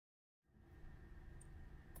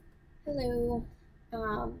Hello.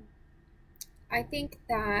 Um, I think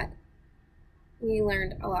that we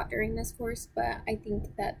learned a lot during this course, but I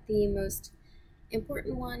think that the most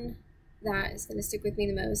important one that is going to stick with me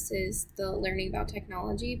the most is the learning about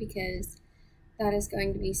technology because that is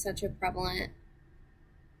going to be such a prevalent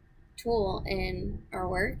tool in our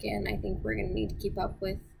work, and I think we're going to need to keep up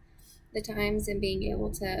with the times and being able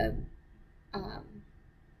to um,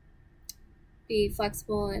 be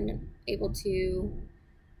flexible and able to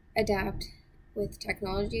adapt with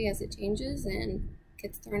technology as it changes and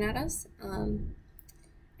gets thrown at us.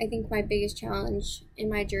 I think my biggest challenge in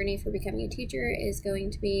my journey for becoming a teacher is going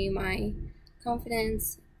to be my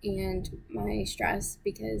confidence and my stress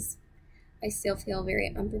because I still feel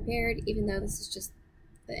very unprepared, even though this is just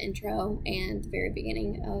the intro and the very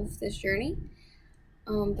beginning of this journey.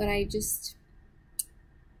 But I just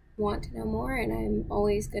want to know more, and I'm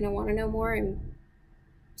always going to want to know more and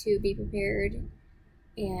to be prepared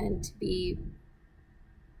and to be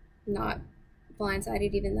not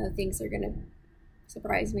blindsided, even though things are going to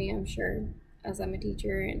surprise me, I'm sure, as I'm a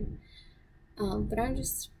teacher. And but I'm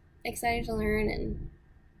just excited to learn and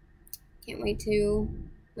can't wait to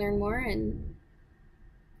learn more.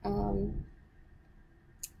 Um,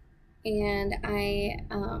 and I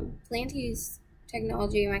plan to use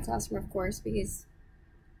technology in my classroom, of course, because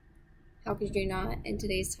how could you not in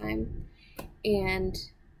today's time? And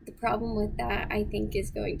the problem with that, I think, is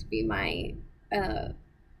going to be my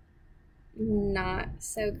not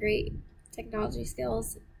so great technology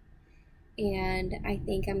skills. And I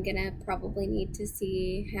think I'm gonna probably need to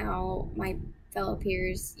see how my fellow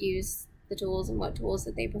peers use the tools and what tools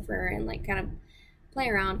that they prefer and like kind of play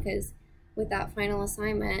around because with that final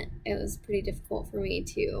assignment, it was pretty difficult for me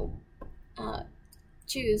to uh,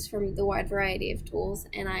 choose from the wide variety of tools.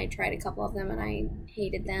 And I tried a couple of them and I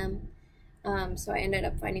hated them. So I ended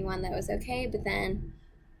up finding one that was okay, but then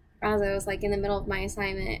as I was like in the middle of my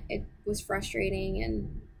assignment, it was frustrating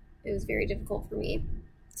and it was very difficult for me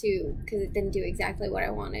to because it didn't do exactly what I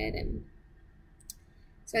wanted. And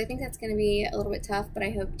so I think that's going to be a little bit tough, but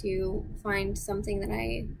I hope to find something that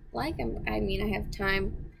I like. I mean, I have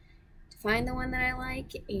time to find the one that I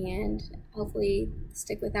like and hopefully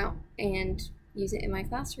stick with that and use it in my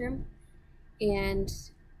classroom. And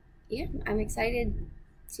yeah, I'm excited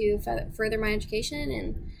to further my education,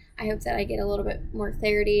 and I hope that I get a little bit more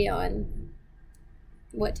clarity on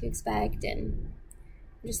what to expect. And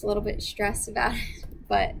I'm just a little bit stressed about it,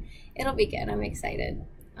 but it'll be good. I'm excited.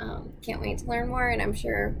 Can't wait to learn more, and I'm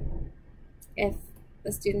sure if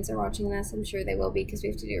the students are watching this, I'm sure they will be because we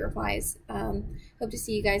have to do replies. Hope to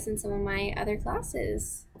see you guys in some of my other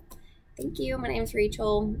classes. Thank you. My name is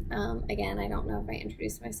Rachel. Again, I don't know if I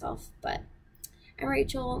introduced myself, but I'm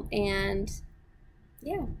Rachel, and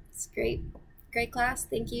yeah, it's great. Great class.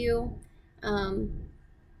 Thank you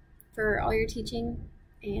for all your teaching,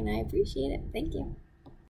 and I appreciate it. Thank you.